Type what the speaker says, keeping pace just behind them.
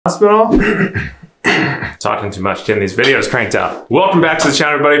Hospital. Talking too much, getting these videos cranked out. Welcome back to the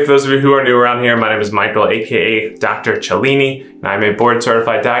channel, everybody. For those of you who are new around here, my name is Michael, aka Dr. Cellini, and I'm a board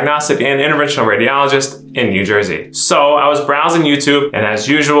certified diagnostic and interventional radiologist in New Jersey. So I was browsing YouTube, and as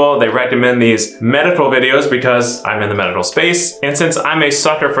usual, they recommend these medical videos because I'm in the medical space. And since I'm a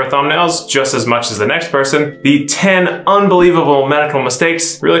sucker for thumbnails just as much as the next person, the 10 unbelievable medical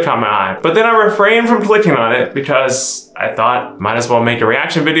mistakes really caught my eye. But then I refrained from clicking on it because I thought might as well make a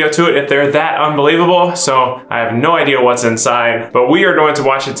reaction video to it if they're that unbelievable. So I have no idea what's inside, but we are going to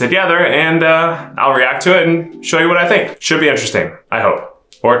watch it together, and I'll react to it and show you what I think. Should be interesting, I hope.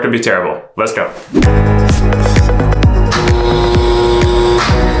 Or it could be terrible. Let's go.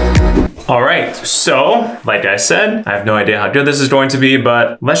 All right, so like I said, I have no idea how good this is going to be,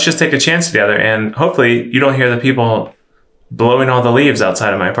 but let's just take a chance together, and hopefully you don't hear the people blowing all the leaves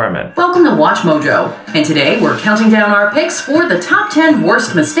outside of my apartment. Welcome to Watch Mojo, and today we're counting down our picks for the top 10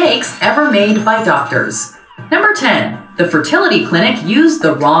 worst mistakes ever made by doctors. Number 10, the fertility clinic used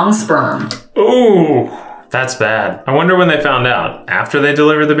the wrong sperm. Ooh, that's bad. I wonder when they found out. After they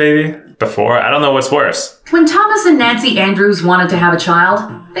delivered the baby? Before? I don't know what's worse. When Thomas and Nancy Andrews wanted to have a child,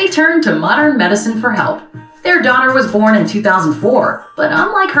 they turned to modern medicine for help. Their daughter was born in 2004, but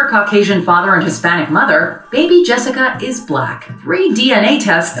unlike her Caucasian father and Hispanic mother, baby Jessica is black. 3 DNA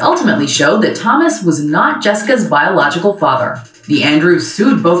tests ultimately showed that Thomas was not Jessica's biological father. The Andrews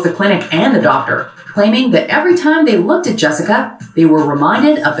sued both the clinic and the doctor, claiming that every time they looked at Jessica, they were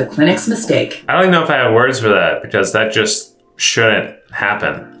reminded of the clinic's mistake. I don't even know if I have words for that, because that just shouldn't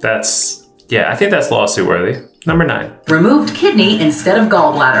happen. I think that's lawsuit worthy. Number 9. Removed kidney instead of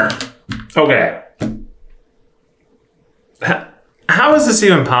gallbladder. Okay. How is this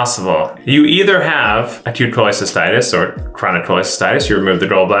even possible? You either have acute cholecystitis or chronic cholecystitis, you remove the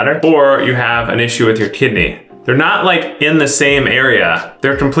gallbladder, or you have an issue with your kidney. They're not like in the same area.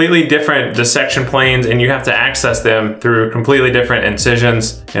 They're completely different dissection planes, and you have to access them through completely different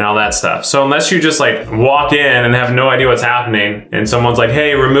incisions and all that stuff. So unless you just like walk in and have no idea what's happening and someone's like,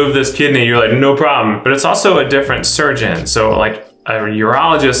 hey, remove this kidney, you're like, no problem. But it's also a different surgeon. So like a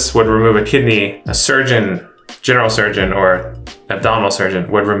urologist would remove a kidney, a surgeon, general surgeon or abdominal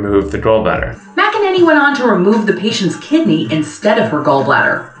surgeon would remove the gallbladder. McEnany went on to remove the patient's kidney instead of her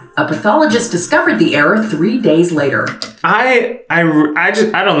gallbladder. A pathologist discovered the error 3 days later. I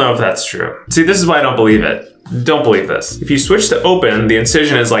don't know if that's true. See, this is why I don't believe it. Don't believe this. If you switch to open, the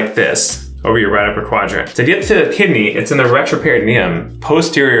incision is like this over your right upper quadrant. To get to the kidney, it's in the retroperitoneum,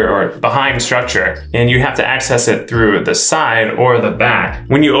 posterior or behind structure, and you have to access it through the side or the back.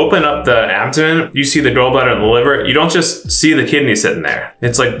 When you open up the abdomen, you see the gallbladder and the liver. You don't just see the kidney sitting there.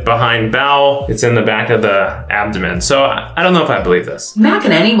 It's like behind bowel, it's in the back of the abdomen. So I don't know if I believe this.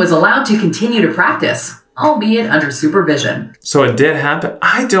 McEnany was allowed to continue to practice, albeit under supervision. So it did happen?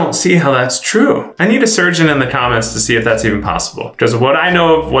 I don't see how that's true. I need a surgeon in the comments to see if that's even possible. Because what I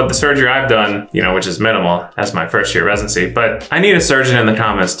know of what the surgery I've done, which is minimal, that's my first year residency, but I need a surgeon in the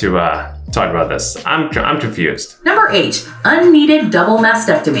comments to talk about this. I'm confused. Number 8, unneeded double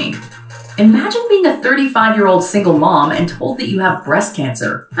mastectomy. Imagine being a 35-year-old single mom and told that you have breast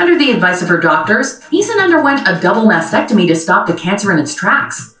cancer. Under the advice of her doctors, Eason underwent a double mastectomy to stop the cancer in its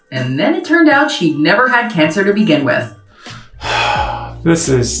tracks. And then it turned out she'd never had cancer to begin with. There's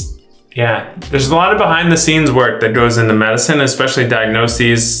a lot of behind the scenes work that goes into medicine, especially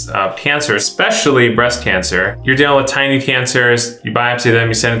diagnoses of cancer, especially breast cancer. You're dealing with tiny cancers, you biopsy them,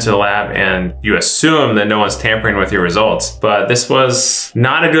 you send it to the lab, and you assume that no one's tampering with your results. But this was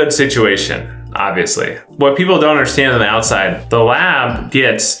not a good situation, obviously. What people don't understand on the outside, the lab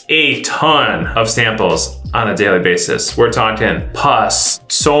gets a ton of samples on a daily basis. We're talking pus,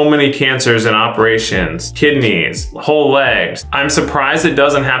 so many cancers and operations, kidneys, whole legs. I'm surprised it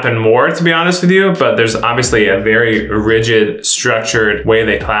doesn't happen more, to be honest with you, but there's obviously a very rigid, structured way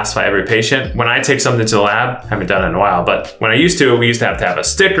they classify every patient. When I take something to the lab, I haven't done it in a while, but when we used to have a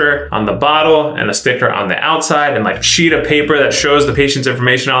sticker on the bottle and a sticker on the outside and like a sheet of paper that shows the patient's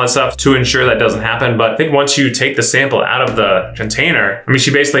information, all that stuff to ensure that doesn't happen. But I think once you take the sample out of the container,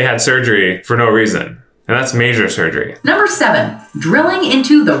 she basically had surgery for no reason. And that's major surgery. Number 7, drilling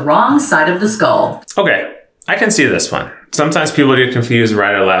into the wrong side of the skull. Okay, I can see this one. Sometimes people get confused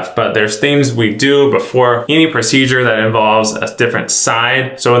right or left, but there's things we do before any procedure that involves a different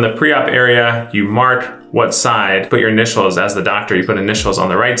side. So in the pre-op area, you mark what side, put your initials as the doctor, you put initials on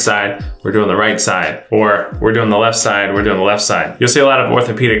the right side, we're doing the right side, or we're doing the left side, we're doing the left side. You'll see a lot of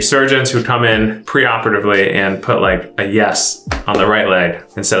orthopedic surgeons who come in pre-operatively and put like a yes on the right leg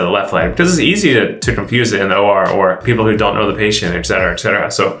instead of the left leg, because it's easy to confuse it in the OR or people who don't know the patient, et cetera, et cetera.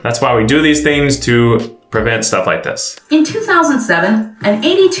 So that's why we do these things to prevent stuff like this. In 2007, an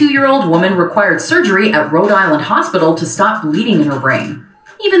 82-year-old woman required surgery at Rhode Island Hospital to stop bleeding in her brain.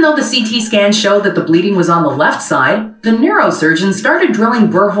 Even though the CT scan showed that the bleeding was on the left side, the neurosurgeon started drilling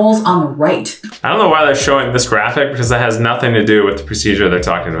burr holes on the right. I don't know why they're showing this graphic because that has nothing to do with the procedure they're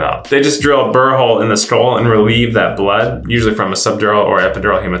talking about. They just drill a burr hole in the skull and relieve that blood, usually from a subdural or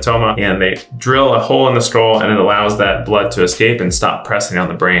epidural hematoma, and they drill a hole in the skull and it allows that blood to escape and stop pressing on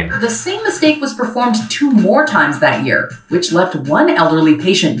the brain. The same mistake was performed 2 more times that year, which left one elderly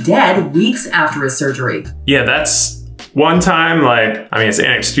patient dead weeks after his surgery. Yeah, that's one time, like, I mean, it's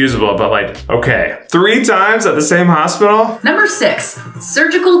inexcusable, but like, okay. 3 times at the same hospital? Number 6,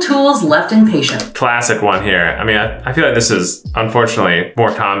 surgical tools left in patient. Classic one here. I mean, I feel like this is unfortunately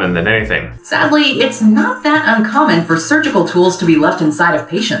more common than anything. Sadly, it's not that uncommon for surgical tools to be left inside of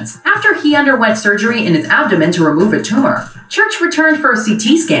patients. After he underwent surgery in his abdomen to remove a tumor, Church returned for a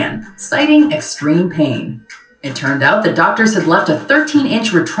CT scan, citing extreme pain. It turned out the doctors had left a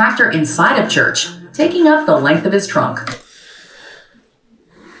 13-inch retractor inside of Church, taking up the length of his trunk.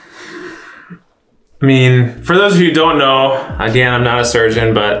 I mean, for those of you who don't know, again, I'm not a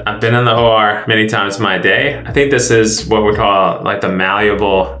surgeon, but I've been in the OR many times in my day. I think this is what we call like the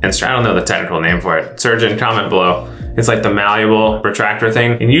malleable instrument. I don't know the technical name for it. Surgeon, comment below. It's like the malleable retractor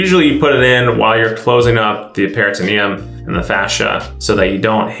thing. And usually you put it in while you're closing up the peritoneum and the fascia so that you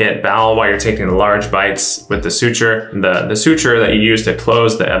don't hit bowel while you're taking large bites with the suture. The suture that you use to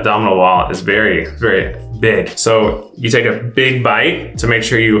close the abdominal wall is very, very big. So you take a big bite to make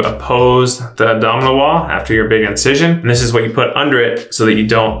sure you oppose the abdominal wall after your big incision. And this is what you put under it so that you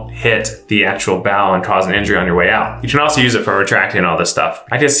don't hit the actual bowel and cause an injury on your way out. You can also use it for retracting all this stuff.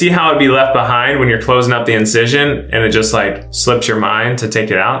 I can see how it'd be left behind when you're closing up the incision and it just like slips your mind to take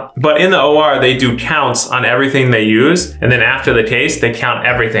it out. But in the OR, they do counts on everything they use. And then after the case, they count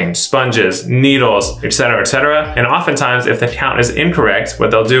everything, sponges, needles, etc., etc. And oftentimes, if the count is incorrect, what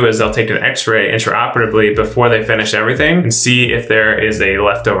they'll do is they'll take an x-ray intraoperatively before they finish everything and see if there is a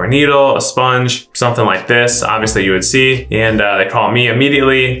leftover needle, a sponge, something like this. Obviously, you would see. And they call me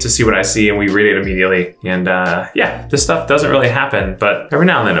immediately to see what I see, and we read it immediately. And yeah, this stuff doesn't really happen, but every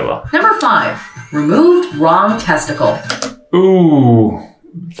now and then it will. Number 5, removed wrong testicle. Ooh,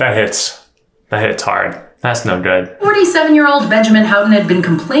 that hits. That hits hard. That's no good. 47-year-old Benjamin Houghton had been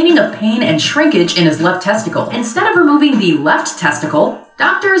complaining of pain and shrinkage in his left testicle. Instead of removing the left testicle,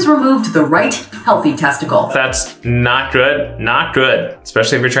 doctors removed the right healthy testicle. That's not good, not good.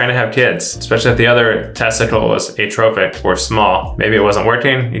 Especially if you're trying to have kids. Especially if the other testicle was atrophic or small. Maybe it wasn't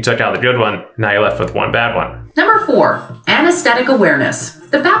working, you took out the good one, now you're left with one bad one. Number 4, anesthetic awareness.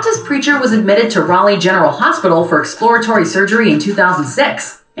 The Baptist preacher was admitted to Raleigh General Hospital for exploratory surgery in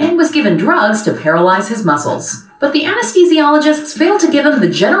 2006 and was given drugs to paralyze his muscles. But the anesthesiologists failed to give him the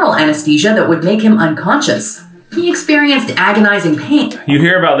general anesthesia that would make him unconscious. He experienced agonizing pain. You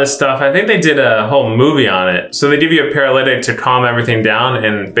hear about this stuff. I think they did a whole movie on it. So they give you a paralytic to calm everything down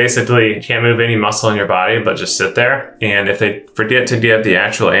and basically you can't move any muscle in your body but just sit there. And if they forget to give the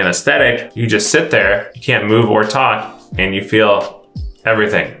actual anesthetic, you just sit there, you can't move or talk, and you feel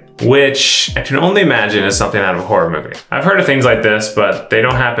everything. Which I can only imagine is something out of a horror movie. I've heard of things like this, but they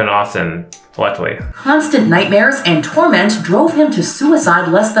don't happen often, luckily. Constant nightmares and torment drove him to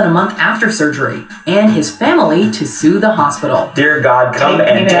suicide less than a month after surgery, and his family to sue the hospital. Dear God, come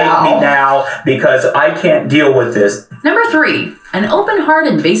and take me now because I can't deal with this. Number 3, an open heart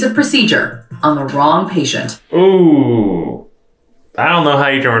invasive procedure on the wrong patient. Ooh, I don't know how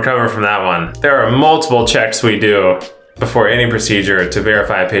you can recover from that one. There are multiple checks we do before any procedure to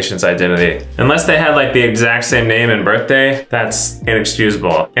verify a patient's identity. Unless they had like the exact same name and birthday, that's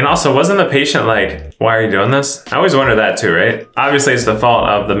inexcusable. And also, wasn't the patient like, why are you doing this? I always wonder that too, right? Obviously it's the fault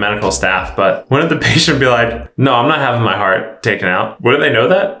of the medical staff, but wouldn't the patient be like, no, I'm not having my heart taken out? Wouldn't they know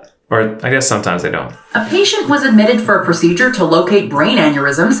that? Or I guess sometimes they don't. A patient was admitted for a procedure to locate brain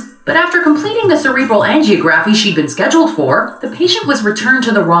aneurysms, but after completing the cerebral angiography she'd been scheduled for, the patient was returned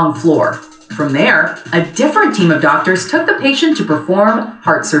to the wrong floor. From there, a different team of doctors took the patient to perform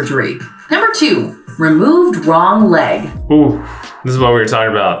heart surgery. Number 2, removed wrong leg. Ooh, this is what we were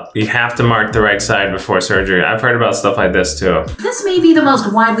talking about. You have to mark the right side before surgery. I've heard about stuff like this too. This may be the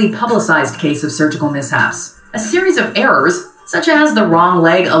most widely publicized case of surgical mishaps. A series of errors, such as the wrong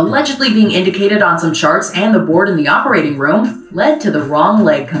leg allegedly being indicated on some charts and the board in the operating room, led to the wrong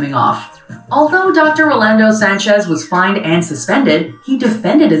leg coming off. Although Dr. Rolando Sanchez was fined and suspended, he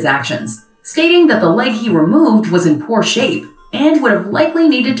defended his actions, stating that the leg he removed was in poor shape and would have likely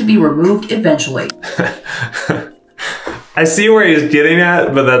needed to be removed eventually. I I see where he's getting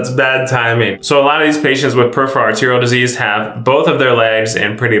at, but that's bad timing. So a lot of these patients with peripheral arterial disease have both of their legs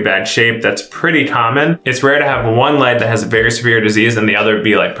in pretty bad shape. That's pretty common. It's rare to have one leg that has a very severe disease and the other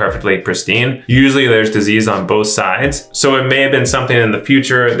be like perfectly pristine. Usually there's disease on both sides. So it may have been something in the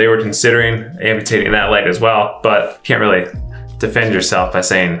future they were considering amputating that leg as well, but you can't really defend yourself by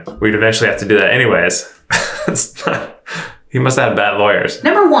saying we'd eventually have to do that anyways. It's not, he must have had bad lawyers.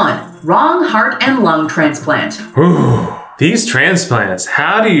 Number 1, wrong heart and lung transplant. Ooh, these transplants,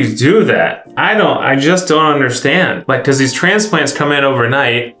 how do you do that? I just don't understand. Like, cause these transplants come in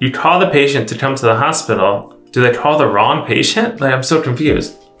overnight, you call the patient to come to the hospital. Do they call the wrong patient? Like, I'm so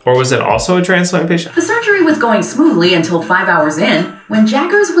confused. Or was it also a transplant patient? The surgery was going smoothly until 5 hours in, when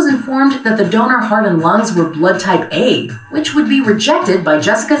Jaggers was informed that the donor heart and lungs were blood type A, which would be rejected by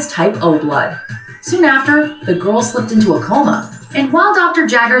Jessica's type O blood. Soon after, the girl slipped into a coma, and while Dr.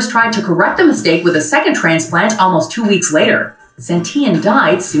 Jaggers tried to correct the mistake with a second transplant almost 2 weeks later, Santillan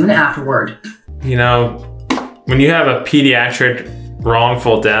died soon afterward. You know, when you have a pediatric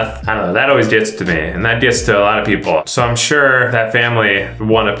wrongful death, I don't know, that always gets to me, and that gets to a lot of people. So I'm sure that family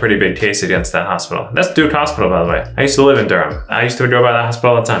won a pretty big case against that hospital. That's Duke Hospital, by the way. I used to live in Durham. I used to go by that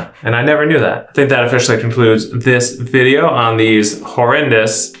hospital all the time, and I never knew that. I think that officially concludes this video on these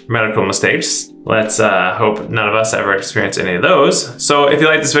horrendous medical mistakes. Let's hope none of us ever experience any of those. So if you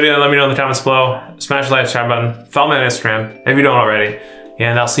like this video, let me know in the comments below. Smash the like, subscribe button, follow me on Instagram if you don't already,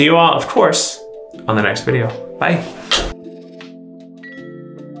 and I'll see you all, of course, on the next video. Bye.